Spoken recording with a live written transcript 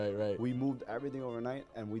Right. We moved everything overnight,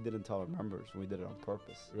 and we didn't tell our members. We did it on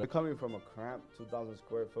purpose. We're coming from a cramped 2,000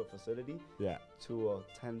 square foot facility to a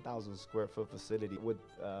 10,000 square foot facility with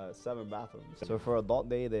 7 bathrooms. So for Adult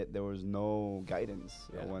Day, there was no guidance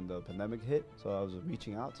when the pandemic hit. So I was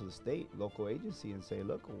reaching out to the state, local agency, and say,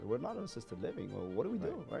 look, we're not an assisted living. Well, what do we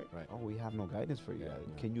do, right? Oh, we have no guidance for you.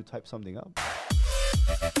 Can you type something up?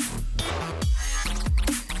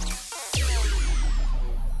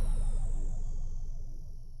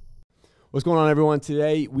 What's going on, everyone?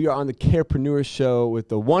 Today we are on the CAREpreneur show with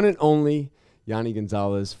the one and only Yoni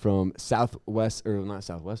Gonzalez from South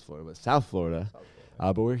Florida, but South Florida.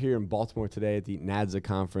 But we're here in Baltimore today at the NADSA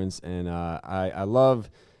conference, and I love,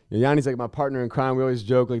 Yoni's like my partner in crime. We always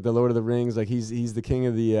joke like the Lord of the Rings, like he's the king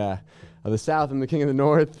of the South and the king of the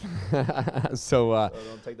North. So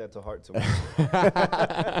don't take that to heart too much.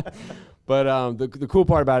 But the cool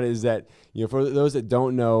part about it is that, for those that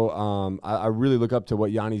don't know, I really look up to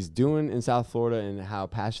what Yoni's doing in South Florida and how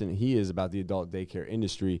passionate he is about the adult daycare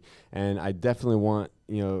industry. And I definitely want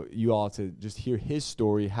you all to just hear his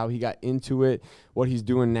story, how he got into it, what he's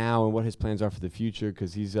doing now, and what his plans are for the future.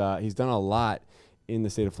 Because he's done a lot in the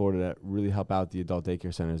state of Florida that really help out the adult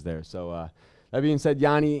daycare centers there. So that being said,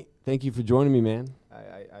 Yoni, thank you for joining me, man.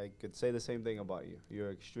 I could say the same thing about you.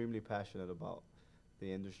 You're extremely passionate about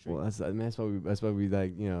the industry. Well, that's why we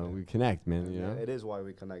like, we connect, man. It is why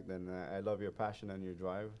we connect, and I love your passion and your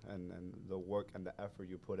drive and the work and the effort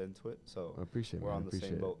you put into it. So I appreciate it. We're on the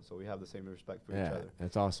same boat, so we have the same respect for each other.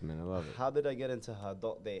 That's awesome, man. I love it. How did I get into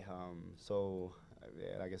Adult Day? So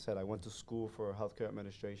like I said, I went to school for healthcare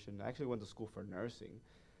administration. I actually went to school for nursing,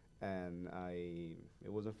 and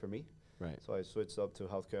it wasn't for me. Right. So I switched up to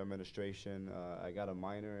healthcare administration. I got a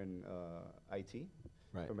minor in IT,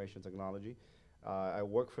 information technology. I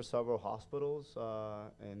worked for several hospitals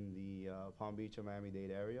in the Palm Beach and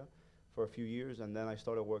Miami-Dade area for a few years, and then I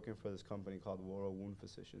started working for this company called World Wound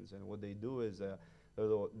Physicians. And what they do is they're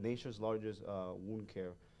the nation's largest wound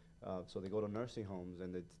care. So they go to nursing homes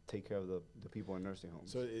and they take care of the people in nursing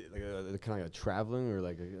homes. So kind of like a traveling, or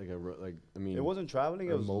like I mean. It wasn't traveling;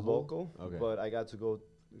 it was mobile? local. Okay. But I got to go.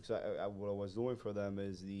 What I was doing for them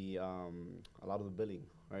is a lot of the billing,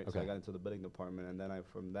 right? Okay. So I got into the billing department, and then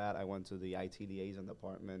from that I went to the IT liaison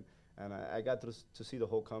department, and I got to see the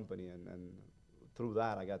whole company, and through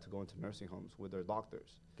that I got to go into nursing homes with their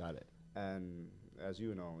doctors. Got it. And as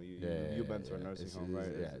you know, you've been to a nursing home, right?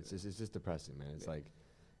 It's just depressing, man. It's like.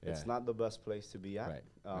 It's not the best place to be at.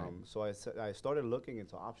 Right. So I started looking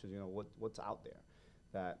into options. What's out there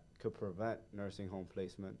that could prevent nursing home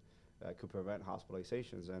placement, that could prevent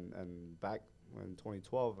hospitalizations. And back in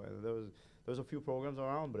 2012, there was a few programs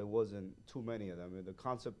around, but it wasn't too many of them. The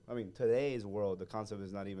concept, today's world, the concept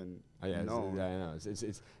is not even known. I know.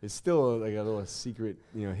 It's still like a little secret,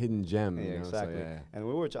 hidden gem. Yeah, exactly. So, and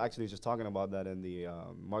we were actually just talking about that in the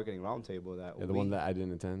marketing roundtable. The one that I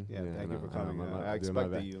didn't attend. Thank you for coming. I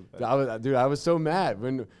expected you. I was so mad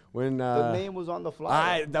when the name was on the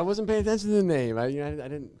flyer. I wasn't paying attention to the name. I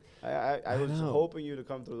didn't. I was hoping you to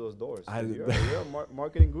come through those doors. You're a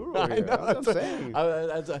marketing guru over here. That's what I'm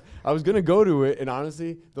saying. I was gonna go to it, and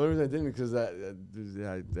honestly, the only reason I didn't because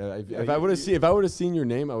if I would have seen your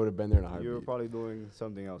name, I would have been there in a heartbeat. You were probably doing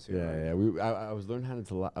something else here. Yeah. I was learning how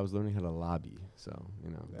to lobby. So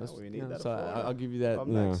we need that. So I'll give you that. Up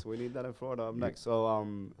next, we need that in Florida. Up next.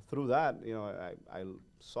 So through that, I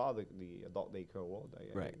saw the adult daycare world.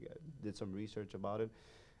 I did some research about it.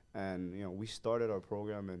 And we started our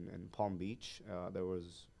program in Palm Beach. There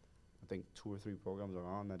was, I think, 2 or 3 programs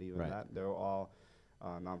around, not even that. They were all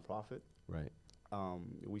nonprofit. Right.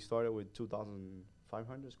 We started with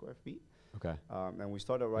 2,500 square feet. Okay. And we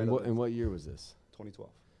started In what year was this? 2012.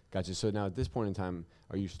 Gotcha. So now at this point in time,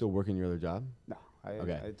 are you still working your other job? No,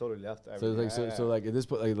 I totally left. So like at this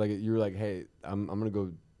point, like you were like, hey, I'm gonna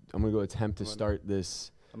go attempt to start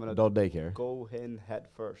this adult daycare. Go in head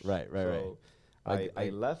first. Right. I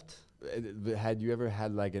left. Had you ever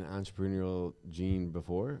had like an entrepreneurial gene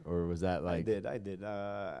before, or was that like? I did.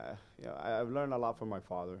 I've learned a lot from my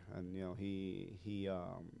father, and he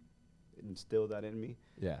instilled that in me.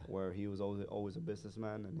 Yeah. Where he was always a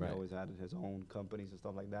businessman, and he always had his own companies and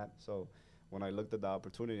stuff like that. So when I looked at the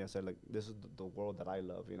opportunity, I said, like, this is the world that I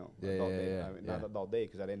love. Adult day. Not adult day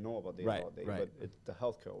because I didn't know about the adult day, but it's the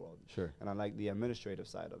healthcare world. Sure. And I like the administrative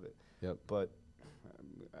side of it. Yep. But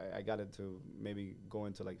I got into maybe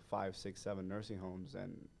going to like 5, 6, 7 nursing homes,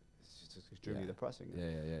 and it's just extremely depressing.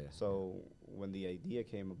 Yeah. So when the idea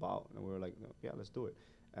came about, and we were like, let's do it,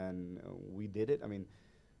 and we did it. I'm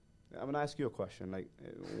gonna ask you a question. Like,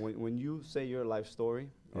 when you say your life story,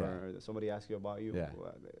 or somebody asks you about you,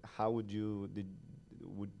 how would you?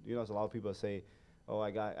 There's a lot of people that say, oh,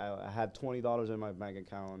 I had $20 in my bank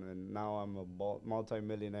account, and now I'm a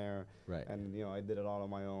multi-millionaire, Right. and I did it all on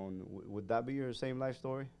my own. Would that be your same life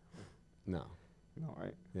story? No. No,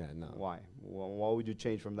 right? Yeah, no. Why? What would you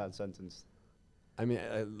change from that sentence? I mean,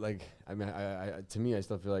 I to me, I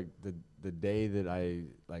still feel like the day that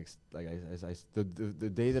the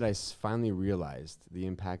day that I finally realized the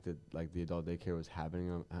impact that like the adult daycare was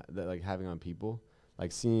having on having on people,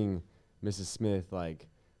 like seeing Mrs. Smith like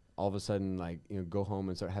all of a sudden like go home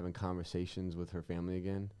and start having conversations with her family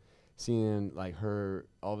again, seeing like her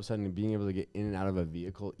all of a sudden being able to get in and out of a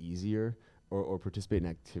vehicle easier, or participate in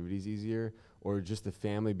activities easier, or just the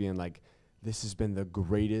family being like, this has been the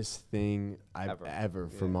greatest thing I've ever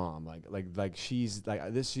for mom. Like she's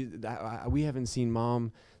like this. We haven't seen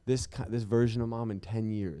mom this version of mom in 10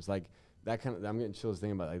 years. Like that kind of. I'm getting chills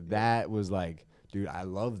thinking about it. Like that was like, dude, I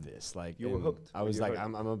love this. Like you were hooked. I was like,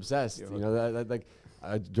 I'm obsessed. That like.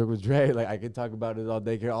 I joke with Dre, like I could talk about it all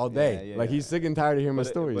day, he's sick and tired of hearing my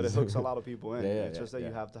stories. But it hooks a lot of people in. It's just that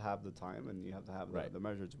you have to have the time and you have to have the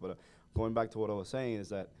measures. But going back to what I was saying is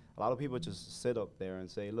that a lot of people just sit up there and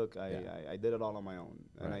say, look, I did it all on my own.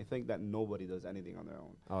 And I think that nobody does anything on their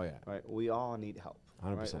own. Oh, yeah. Right? We all need help.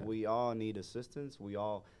 100%. Right? We all need assistance. We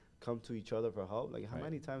all come to each other for help. Like, how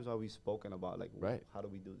many times have we spoken about, like, how do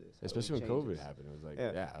we do this? Especially when COVID happened. It was like,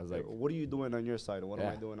 I was like, what are you doing on your side? And what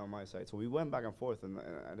am I doing on my side? So we went back and forth. And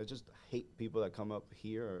I just hate people that come up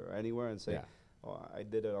here or anywhere and say, oh, I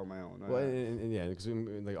did it on my own. Well, and because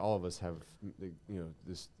like all of us have,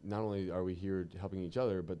 this. Not only are we here helping each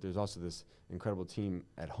other, but there's also this incredible team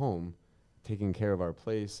at home, taking care of our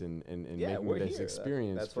place and making this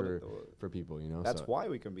experience for people. That's why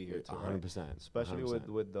we can be here too. 100%. Especially 100%.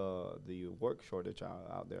 with the work shortage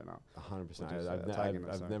out there now. 100%.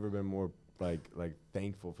 I've never been more like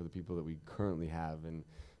thankful for the people that we currently have, and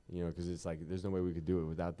because it's like there's no way we could do it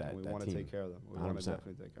without that. We want to take care of them. We 100%. want to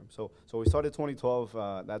definitely take care of them. So we started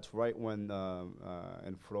 2012. That's right when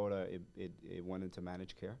in Florida it went into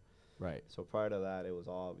managed care. Right. So prior to that, it was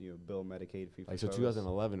all bill, Medicaid, fee for service.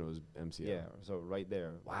 2011, it was MCO. Yeah. So right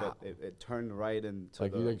there. Wow. But it turned right into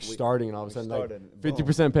like you're starting, and all of a sudden like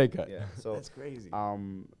 50% pay cut. Yeah. So that's crazy.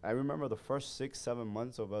 I remember the first 6-7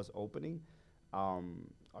 months of us opening, our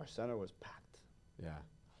center was packed. Yeah.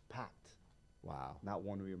 Packed. Wow. Not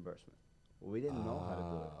one reimbursement. We didn't know how to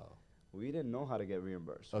do it. We didn't know how to get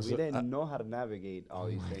reimbursed. Oh, we didn't know how to navigate all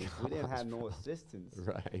these things. We didn't have no assistance.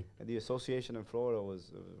 Right. And the association in Florida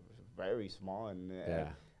was very small, and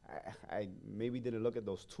I maybe didn't look at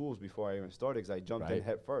those tools before I even started because I jumped in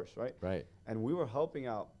head first, right? Right. And we were helping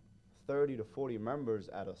out 30 to 40 members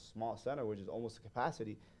at a small center, which is almost the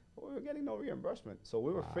capacity, but we were getting no reimbursement. So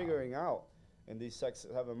we were figuring out in these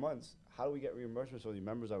 6-7 months, how do we get reimbursements for the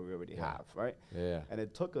members that we already have, right? Yeah. And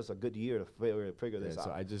it took us a good year to figure this out.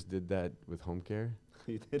 So I just did that with home care.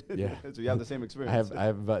 You did it? Yeah. So you have the same experience. I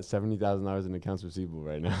have about $70,000 in accounts receivable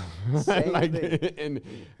right now. Same thing. and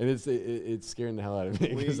it's scaring the hell out of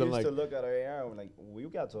me. We used to look at our AR and we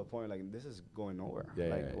got to a point like this is going nowhere.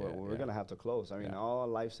 We're gonna have to close. I mean, all our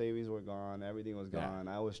life savings were gone. Everything was gone.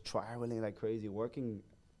 I was traveling like crazy, working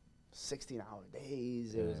 16-hour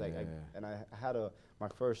days. It was like, and I had my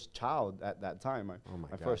first child at that time,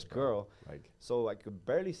 my first girl. So I could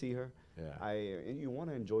barely see her. Yeah. And you want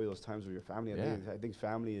to enjoy those times with your family. I think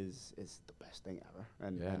family is the best thing ever.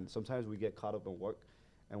 And sometimes we get caught up in work,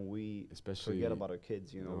 and we forget about our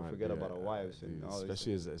kids. We forget about our wives, and all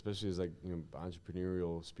especially as like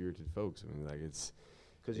entrepreneurial spirited folks. I mean, like it's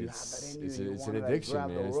because you have that in you. It's an addiction,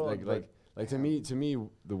 man. It's like to me,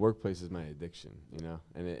 the workplace is my addiction.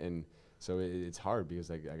 And so it's hard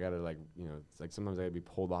because like I gotta it's like sometimes I gotta be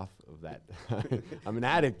pulled off of that. I'm an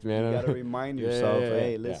addict, man. You gotta remind yourself,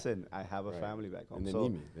 hey, listen, I have a family back home.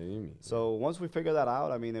 And they need me. So once we figured that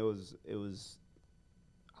out, I mean, it was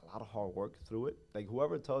a lot of hard work through it. Like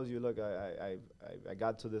whoever tells you, look, I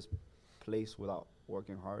got to this place without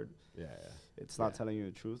working hard. It's not telling you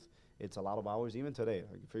the truth. It's a lot of hours, even today.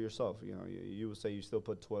 Like for yourself, you would say you still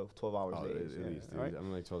put 12 hours days. At least, right?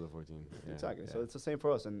 I'm like 12 to 14. Exactly. So it's the same for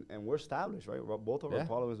us, and we're established, right? Both of our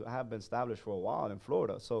programs have been established for a while in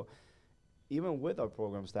Florida. So even with our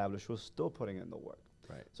program established, we're still putting in the work.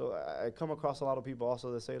 Right. So I come across a lot of people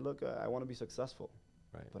also that say, look, I want to be successful.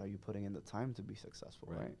 Right. But are you putting in the time to be successful,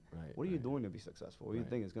 right? Right. What are you doing to be successful? What do you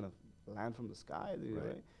think is going to land from the sky,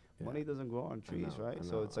 right? Money doesn't grow on trees, right?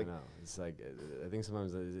 So it's like it's like I think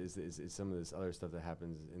sometimes it's some of this other stuff that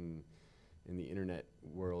happens in the internet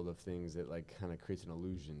world of things that like kind of creates an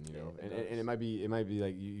illusion, and it might be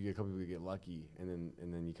like you get a couple people who get lucky, and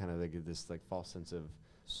then you kind of like get this like false sense of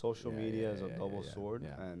social media is a double sword,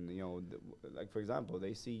 yeah. and like for example,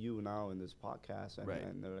 they see you now in this podcast,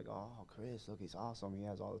 and they're like, "Oh, Chris, look, he's awesome. He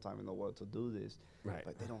has all the time in the world to do this." Right.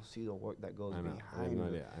 But they don't see the work that goes behind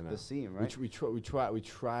the scene, right? We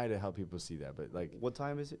try to help people see that, but like, what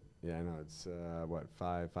time is it? Yeah, I know it's what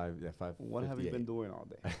 5. What have you been doing all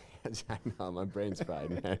day? I know my brain's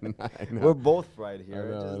fried, man. I know. We're both fried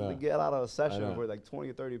here. I know. To get out of a session for like 20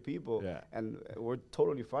 or 30 people, and we're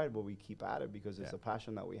totally fried, but we keep at it because it's a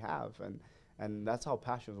passion that we have, and that's how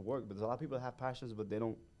passions work. But there's a lot of people that have passions, but they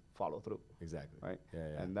don't follow through. Exactly. Right.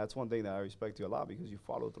 Yeah. And that's one thing that I respect you a lot, because you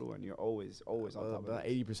follow through and you're always on top of it. About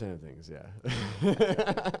 80% of things, yeah.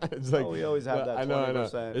 It's like we always have that 20%. I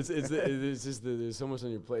know. It's just there's so much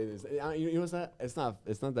on your plate. You know what's that? It's not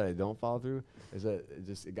that I don't follow through. It's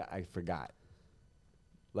that I forgot.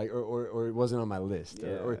 Like or it wasn't on my list.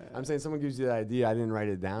 Yeah. Or I'm saying someone gives you the idea, I didn't write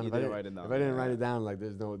it down. If I didn't write it down, if I didn't write it down, like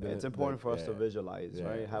there's no. It's important for us to visualize,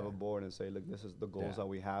 right? Have a a board and say, look, this is the goals that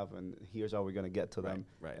we have, and here's how we're gonna get to them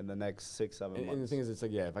in the next 6-7 months. And the thing is, it's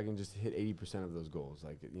like, if I can just hit 80% of those goals,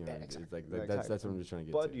 like exactly. it's like that's what I'm just trying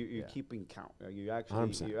to get. But to. you're keeping count. You're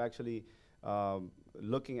actually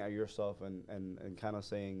looking at yourself and kind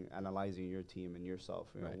of analyzing your team and yourself.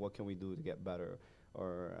 What can we do to get better?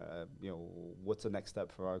 Or what's the next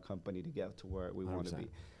step for our company to get to where we want to be?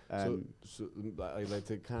 So I like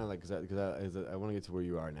to kind of like, because I want to get to where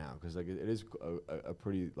you are now, because like it is a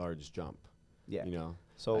pretty large jump. Yeah.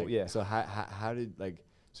 So like, So how did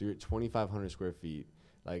so you're at 2,500 square feet.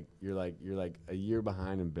 Like you're like a year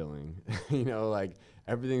behind in billing. Like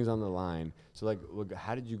everything's on the line. So like, look,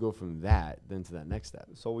 how did you go from that then to that next step?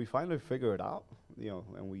 So we finally figured it out.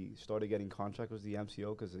 And we started getting contracts with the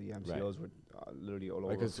MCO, because the MCOs were literally all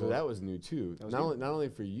over. Because so that was new too. Not only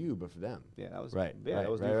for you, but for them. Yeah, that was right. Yeah,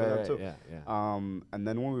 that was new for them too. Yeah. And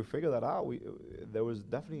then when we figured that out, there was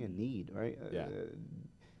definitely a need, right?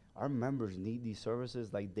 Our members need these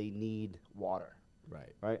services like they need water.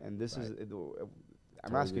 Right. Right. And this is.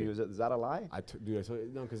 I'm asking you, is that a lie?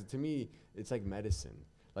 No, because to me, it's like medicine.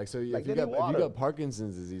 Like, so like if you got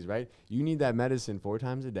Parkinson's disease, right? You need that medicine 4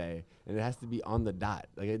 times a day, and it has to be on the dot.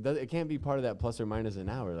 Like, it can't be part of that plus or minus an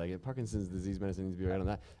hour. Like, Parkinson's disease medicine needs to be right on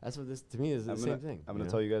that. That's what this, to me, is the same thing. I'm going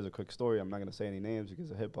to tell you guys a quick story. I'm not going to say any names because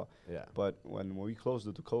of HIPAA. Yeah. But when we closed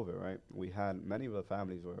due to COVID, right, we had many of the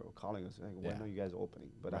families were calling us, like, when are you guys opening?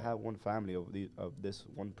 But I had one family of this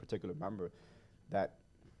one particular member that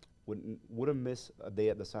wouldn't miss a day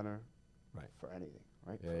at the center for anything,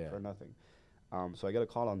 right? For nothing. So I get a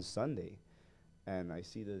call on Sunday, and I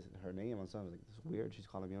see her name on Sunday. I was like, this is weird. She's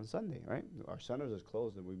calling me on Sunday, right? Our centers is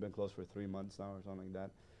closed, and we've been closed for 3 months now or something like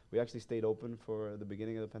that. We actually stayed open for the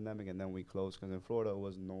beginning of the pandemic, and then we closed because in Florida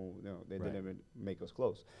was they didn't even make us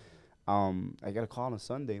close. I got a call on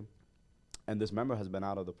Sunday, and this member has been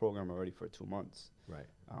out of the program already for 2 months. Right.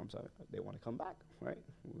 So they want to come back, right?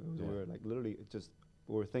 We were like literally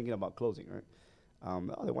we were thinking about closing, right?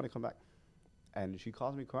 They want to come back. And she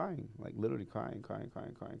calls me crying, like literally crying, like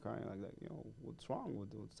what's wrong?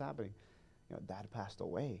 What's happening? Dad passed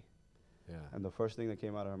away. Yeah. And the first thing that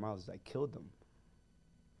came out of her mouth is, I killed them.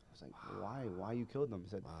 I was like, why? Why you killed them? He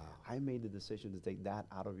said, I made the decision to take Dad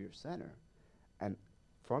out of your center. And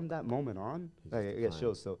from that moment on, I get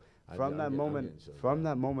chills. So from that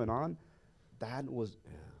moment on, Dad was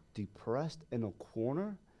depressed in a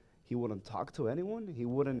corner. He wouldn't talk to anyone. He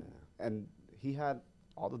wouldn't, and he had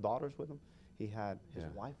all the daughters with him. He had his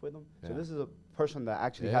wife with him. So this is a person that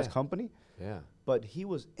actually has company. Yeah. But he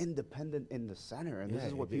was independent in the center, and this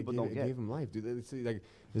is what people don't get. Gave him life, dude. Like,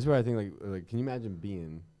 this is where I think, like, can you imagine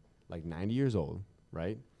being like 90 years old,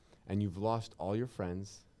 right? And you've lost all your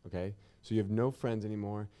friends, okay? So you have no friends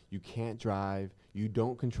anymore. You can't drive. You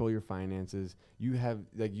don't control your finances. You have,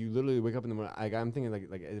 like, you literally wake up in the morning. Like, I'm thinking,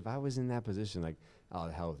 like if I was in that position, like, oh,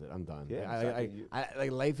 the hell with it, I'm done. Yeah, exactly.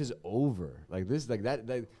 Like life is over. Like this, like that,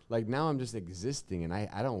 like now I'm just existing, and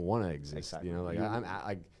I don't want to exist. Exactly. Like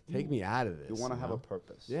I'm take me out of this. You want to have a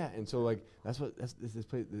purpose. Yeah, and so like that's this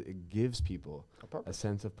place. It gives people a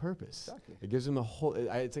sense of purpose. Exactly. It gives them a whole.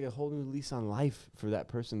 It's like a whole new lease on life for that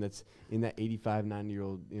person that's in that 85,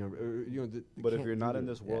 90-year-old. But if you're not in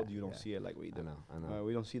this world, you don't see it like we do. I know.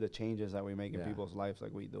 We don't see the changes that we make in people's lives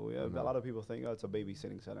like we do. A lot of people think, it's a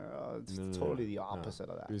babysitting center. It's totally the opposite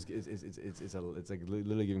of that. It's like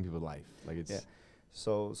literally giving people life. Like it's. Yeah.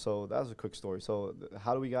 So that was a quick story. So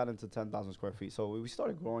how do we got into 10,000 square feet? So we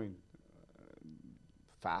started growing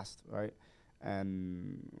fast, right?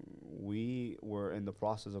 And we were in the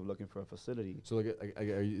process of looking for a facility. So is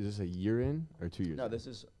this a year in or 2 years? No, this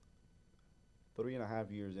is 3.5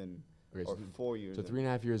 years in, or 4 years. So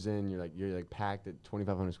 3.5 years in, you're like packed at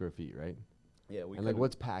 2,500 square feet, right? Yeah, we and like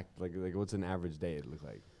what's packed? Like what's an average day it look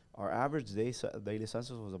like? Our average daily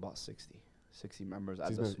census was about 60 members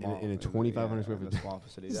at the in small a 2,500 square foot small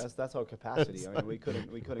facility. That's our capacity. I mean, we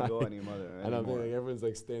couldn't go any more. I know, like everyone's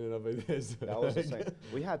like standing up like this. That was the same.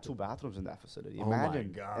 We had 2 bathrooms in that facility.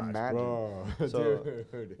 Imagine, bro. So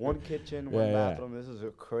dude. 1 kitchen, 1 bathroom. This is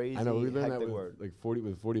a crazy. I know we learned that with like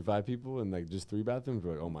 45 people and like just 3 bathrooms.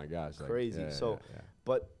 We're like, oh my gosh, like, crazy.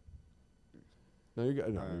 But no, you're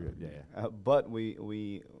good. No, you're good. Yeah. But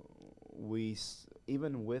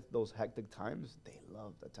even with those hectic times, they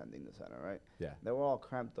loved attending the center, right? Yeah. They were all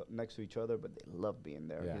cramped up next to each other, but they loved being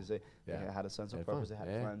there because they had a sense of purpose. They had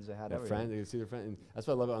friends. They had friends. They could see their friends. And that's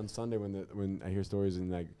why I love it on Sunday when I hear stories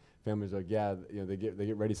and like families are like, they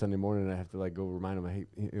get ready Sunday morning and I have to like go remind them,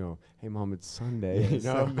 hey mom, it's Sunday. And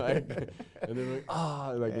they're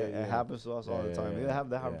like, it happens to us all the time. They have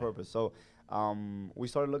that have purpose. So we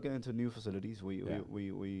started looking into new facilities.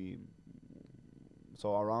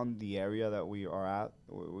 So around the area that we are at,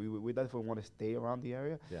 we definitely want to stay around the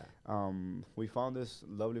area. Yeah. We found this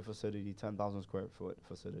lovely facility, 10,000 square foot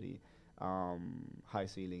facility, high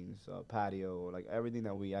ceilings, patio, like everything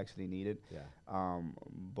that we actually needed. Yeah.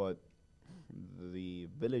 But the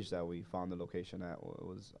village that we found the location at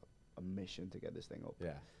was a mission to get this thing open.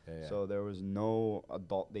 Yeah. So there was no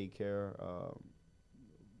adult daycare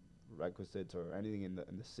requisites or anything in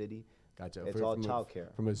the city. Gotcha. It's all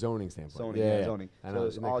childcare. From a zoning standpoint. Zoning. So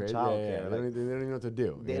it's all childcare. They don't even know what to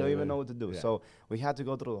do. They don't even know what to do. So we had to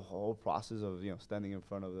go through the whole process of standing in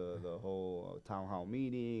front of the whole town hall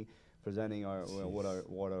meeting, presenting what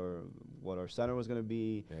our center was going to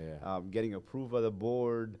be, getting approved by the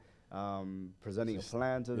board, presenting a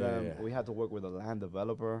plan to them. Yeah. We had to work with a land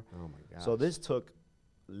developer. Oh my gosh. So this took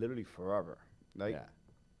literally forever.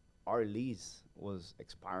 Our lease was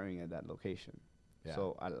expiring at that location. Yeah.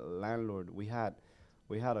 So a landlord, we had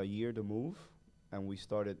a year to move, and we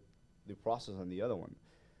started the process on the other one.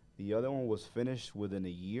 The other one was finished within a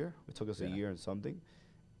year. It took us a year and something,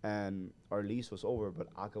 and our lease was over, but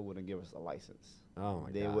ACA wouldn't give us a license. Oh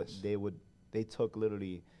my gosh. They took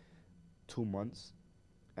literally 2 months,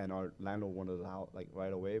 and our landlord wanted it out like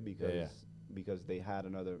right away because they had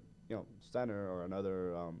another center or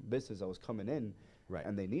another business that was coming in, right,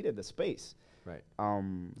 and they needed the space. Right.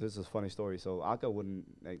 This is a funny story. So ACA wouldn't,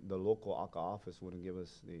 the local ACA office wouldn't give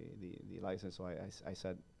us the license. So I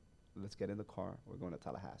said, let's get in the car. We're going to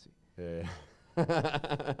Tallahassee. Yeah. We're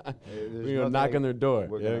going to knock on their door.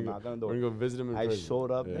 We're going to knock on the door. We're going to go visit them in person. I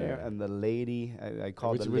showed up there, and the lady, I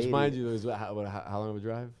called the lady. Which mind you, is how long of a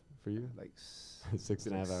drive for you? Like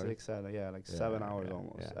 6.5 hours? 6, 7, 7 hours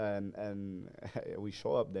almost. Yeah. And we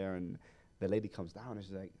show up there, and the lady comes down, and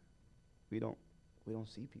she's like, we don't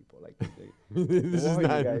see people like this is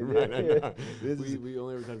not right. We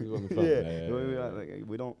only ever talk to people on the phone.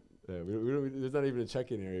 We don't. There's not even a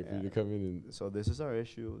check-in area for you to come in and. So this is our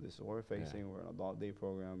issue. This is what we're facing. We're an adult day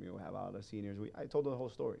program. We have all the seniors. I told the whole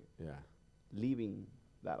story. Yeah. Leaving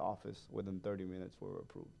that office within 30 minutes, we were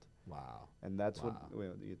approved. Wow. And that's what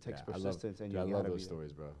it takes persistence. I love those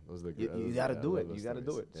stories, bro. Those are the you got to do it. You got to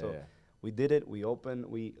do it. So we did it. We opened.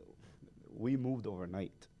 We moved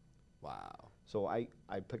overnight. Wow. So I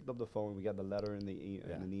picked up the phone. We got the letter in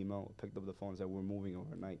an email. Picked up the phone and said, we're moving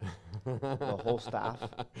overnight. The whole staff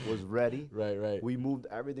was ready. Right. We moved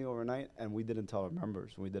everything overnight, and we didn't tell our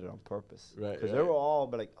members. We did it on purpose. Right. Because they were all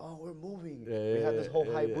like, oh, we're moving. We had this whole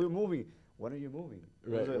hype. We're moving. When are you moving?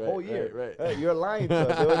 Right, it was a whole year. Right. Hey, you're lying to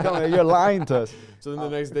us. They were telling me, you're lying to us. So then the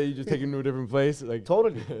next day you just take them to a different place? Like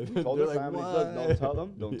totally. Told their families, look,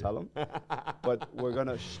 don't tell them. But they're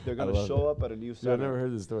gonna show up at a new center. I've never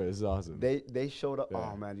heard this story. This is awesome. They showed up.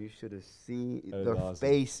 Oh man, you should have seen their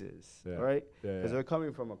faces, right? Because they're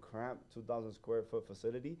coming from a cramped 2,000 square foot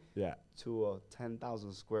facility to a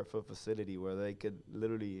 10,000 square foot facility where they could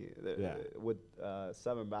literally with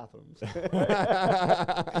 7 bathrooms.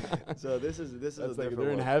 So this is a different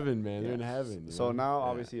they're in heaven, man. They're in heaven. So now,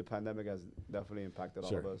 obviously, a pandemic has definitely impacted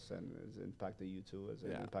all of us, and it's impacted you too, as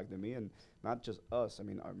it impacted me, and not just us. I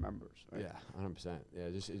mean, our members. Right? Yeah, 100%. Yeah,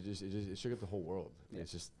 it shook up the whole world. Yeah.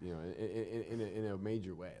 It's just in a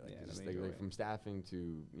major way, like from staffing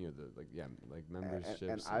to membership.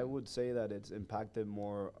 And I would say that it's impacted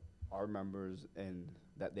more our members in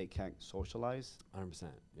that they can't socialize. 100%.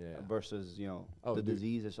 Yeah. Versus the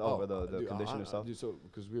disease itself or the condition itself. So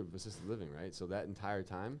because we have assisted living, right? So that entire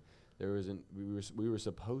time, we were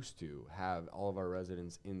supposed to have all of our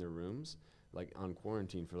residents in their rooms, like on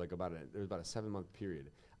quarantine for like about a 7-month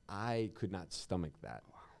period. I could not stomach that.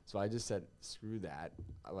 Wow. So I just said, screw that.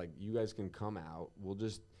 Like, you guys can come out. We'll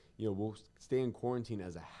just we'll stay in quarantine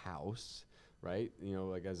as a house. right? You know,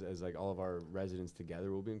 like as like all of our residents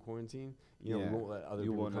together will be in quarantine. You know, Yeah. we won't let other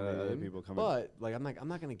You people won't come let other in. people come in. But like I'm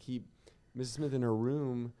not gonna keep Mrs. Smith in her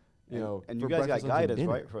room. You know, and for you guys got breakfast, lunch, and guidance,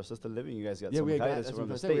 dinner. right? For assisted living, you guys got Yeah, some we had guidance that's from what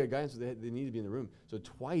the I'm saying. We state. had guidance, so they need to be in the room. So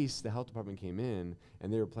twice the health department came in, and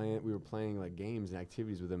we were playing like games and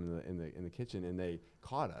activities with them in the kitchen, and they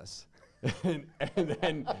caught us. and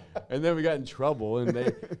then we got in trouble, and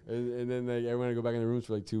then everyone had to go back in the rooms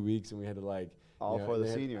for like 2 weeks, and we had to like All for the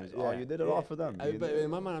seniors. Oh, you did it all for them. But in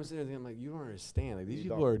my mind, I'm sitting there thinking, I'm like, you don't understand. Like these You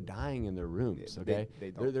people are dying in their rooms. Yeah, Okay, they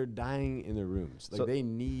don't. they're dying in their rooms. Like So- they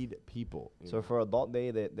need people. you So know? for Adult Day,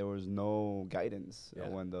 there was no guidance Yeah.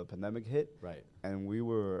 when the pandemic hit, Right. and we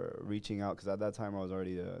were reaching out because at that time I was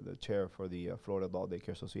already the chair for the Florida Adult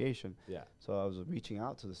Daycare Association. Yeah. So I was reaching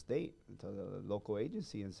out to the state, to the local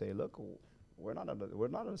agency, and say, look, we're not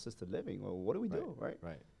an assisted living. Well, what do we do, right?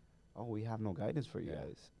 Right. Oh, we have no guidance for you Yeah.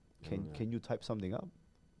 guys. Yeah. Can you type something up?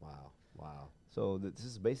 Wow. So this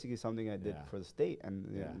is basically something I did Yeah. for the state, and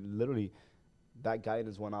Yeah. literally, that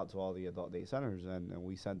guidance went out to all the adult day centers, and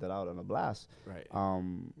we sent it out on a blast. Right.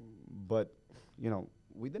 But you know,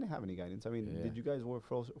 we didn't have any guidance. I mean, Yeah. did you guys were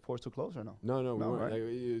forced to close or no? No, we No, weren't.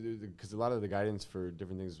 right? Because a lot of the guidance for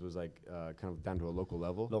different things was like kind of down to a local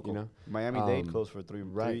level. Local. You know. Miami-Dade closed for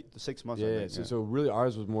right. 6 months. I Yeah. think, So really,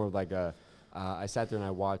 ours was more of like a. I sat there and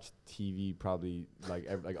I watched TV probably like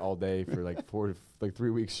all day for like 3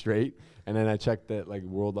 weeks straight, and then I checked that like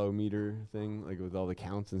world-o-meter thing like with all the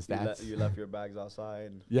counts and stats. You left your bags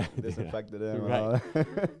outside. Yeah. Disinfected them. Right. And all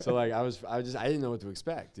that. So like I didn't know what to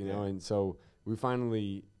expect, you know, and so we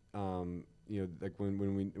finally, you know, like when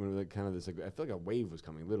we like kind of this like I feel like a wave was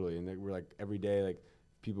coming literally, and we're like every day like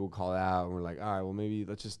people would call out and we're like, all right, well maybe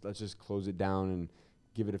let's just close it down and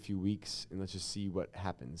give it a few weeks and let's just see what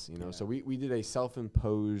happens, you know. Yeah. So we did a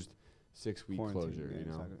self-imposed 6-week Quarantine, closure, yeah, you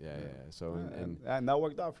know. exactly. Yeah. So and that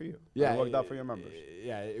worked out for you. yeah, it worked out for your members.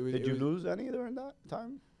 Yeah, it was. Did you lose any during that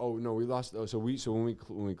time? Oh no, we lost. So when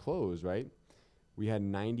we closed, right, we had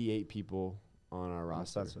 98 people on our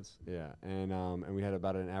roster. Census. Yeah, and we had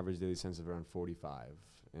about an average daily census of around 45,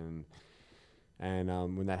 and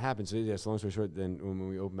when that happened, so yeah, so long story short, then when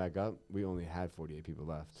we opened back up, we only had 48 people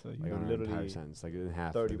left. So you like were on our literally entire census, like in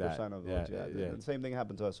half. 30% that. of Yeah, what you had. yeah, And the same thing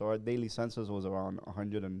happened to us. So our daily census was around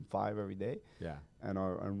 105 every day, yeah, and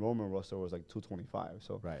our enrollment roster was like 225.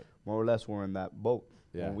 So right. more or less, we're in that boat.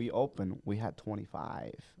 Yeah. When we opened, we had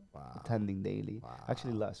 25 Wow. attending daily. Wow.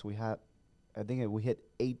 Actually, less. I think we hit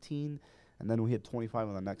 18, and then we hit 25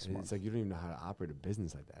 on the next month. It's like you don't even know how to operate a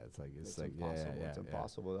business like that. It's like impossible. Yeah, it's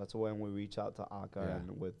impossible. That's when we reach out to ACA Yeah.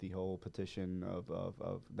 and with the whole petition of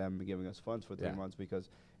them giving us funds for 3 Yeah. months, because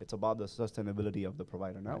it's about the sustainability of the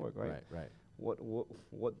provider network, right? Right.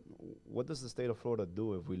 What does the state of Florida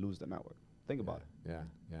do if we lose the network? Think about it. Yeah,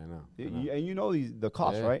 I know. And you know the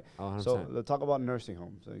cost, Yeah, right? oh, 100%. So let's talk about nursing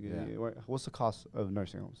homes. Like, Yeah. what's the cost of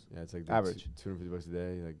nursing homes? Yeah, it's like Average. $250 a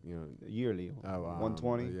day, like, you know. Yearly, Oh,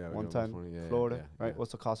 120, yeah, 110, 120, yeah, Florida, yeah, right? yeah.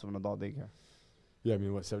 What's the cost of an adult daycare? Yeah, I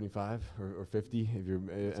mean, what, 75 or 50 if you're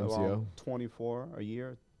It's MCO? around 24 a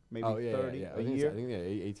year, maybe Oh, yeah, 30 yeah. a year. I think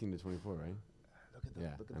 18 to 24, right?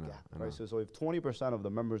 Look at I the know, gap, I know. right? So if 20% of the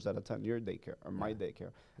members that attend your daycare or my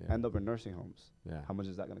daycare Yeah. end up in nursing homes, Yeah. how much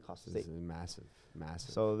is that going to cost the This state? is massive.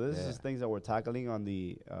 So this Yeah. is things that we're tackling on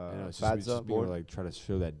the I know, it's just FADSA being able board. to, like try to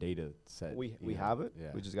show that data set. We you know? have it.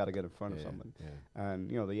 Yeah. We just got to get in front of Yeah, somebody. Yeah.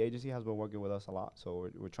 And you know, the agency has been working with us a lot, so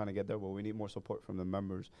we're trying to get there. But we need more support from the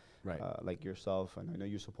members, Right. like yourself. And I know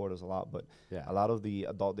you support us a lot, but Yeah. a lot of the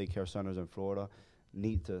adult daycare centers in Florida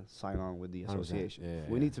need to sign on with the 100%. association. Yeah,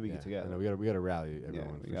 We need to be together. I know, we gotta rally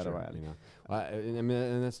everyone. we for gotta sure, rally. You know, I mean,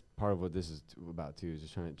 and that's part of what this is about too. Is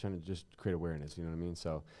just trying to just create awareness. You know what I mean?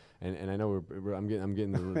 So, and I know I'm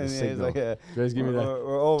getting the And signal. it's like, Jay's give me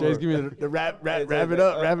we're over. Jay's give me the wrap It's it like,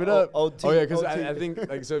 up, wrap it up. OT, Oh yeah, because OT. I think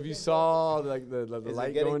like so if you saw like the Is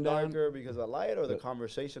light it getting going down. darker because of light, or the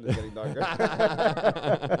conversation is getting darker?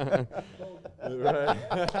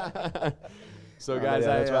 Right. So guys,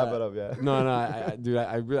 let's wrap it up. Yeah. No, dude,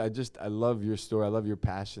 I really, I love your story. I love your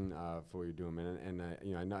passion for what you're doing, man. And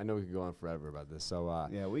you know, I know we could go on forever about this. So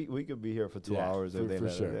Yeah, we could be here for 2 yeah, hours for- if they for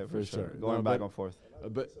let it. sure, Yeah, for sure. Going No, back but- and forth.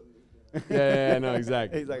 but yeah, no,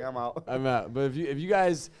 exactly. He's like, I'm out. I'm out. But if you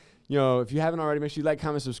guys, you know, if you haven't already, make sure you like,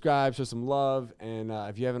 comment, subscribe, show some love, and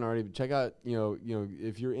if you haven't already, check out, you know,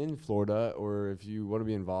 if you're in Florida or if you want to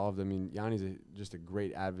be involved. I mean, Yoni's just a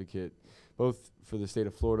great advocate, both for the state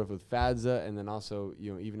of Florida with FADSA and then also,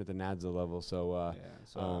 you know, even at the NADSA level. So,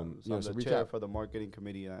 So you know, I'm so the reach chair out. for the marketing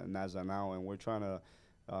committee at NADSA now, and we're trying to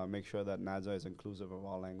make sure that NADSA is inclusive of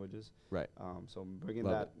all languages. Right. So bringing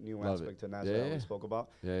Love that it. new Love aspect it. to NADSA Yeah, that yeah. we spoke about.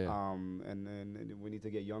 Yeah, yeah. And then we need to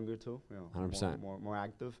get younger too. You know, 100%. more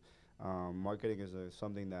active. Marketing is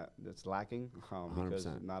something that's lacking because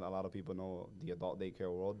not a lot of people know the adult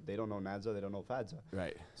daycare world. They don't know NADSA, they don't know FADSA.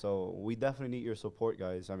 Right. So we definitely need your support,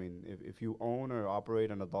 guys. I mean, if you own or operate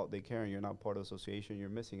an adult daycare and you're not part of the association, you're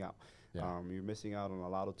missing out. Yeah. You're missing out on a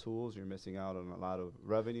lot of tools. You're missing out on a lot of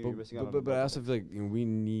revenue. But, you're missing out. But I also feel like we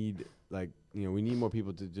need we need more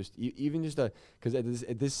people to just even just because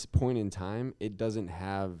at this point in time, it doesn't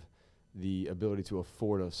have the ability to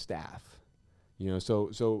afford a staff.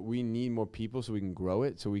 So we need more people so we can grow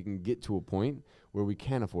it, so we can get to a point where we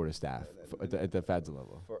can afford a staff at the FADSA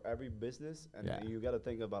level. For every business, and you got to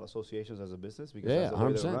think about associations as a business because that's the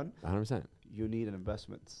way they run. 100%. You need an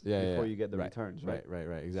investment before you get the returns, right?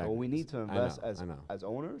 Right, exactly. So we need to invest as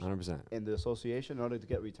owners 100% in the association in order to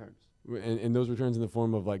get returns. And those returns in the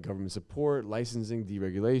form of like government support, licensing,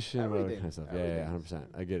 deregulation, all that kind of stuff. Everything. Yeah,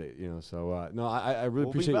 100%. I get it. So no, I really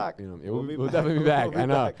appreciate. We'll definitely be back. I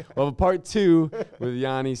know. We'll have a part 2 with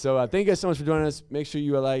Yoni. So thank you guys so much for joining us. Make sure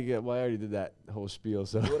you well, I already did that whole spiel.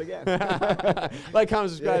 So do it again. Like, comment,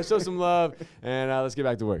 subscribe, show some love, and let's get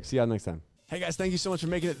back to work. See y'all next time. Hey guys, thank you so much for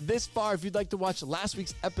making it this far. If you'd like to watch last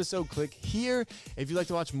week's episode, click here. If you'd like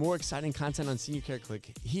to watch more exciting content on senior care,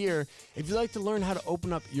 click here. If you'd like to learn how to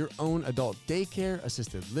open up your own adult daycare,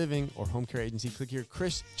 assisted living, or home care agency, click here,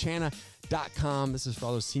 chrischana.com. This is for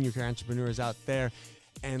all those senior care entrepreneurs out there.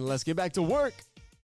 And let's get back to work.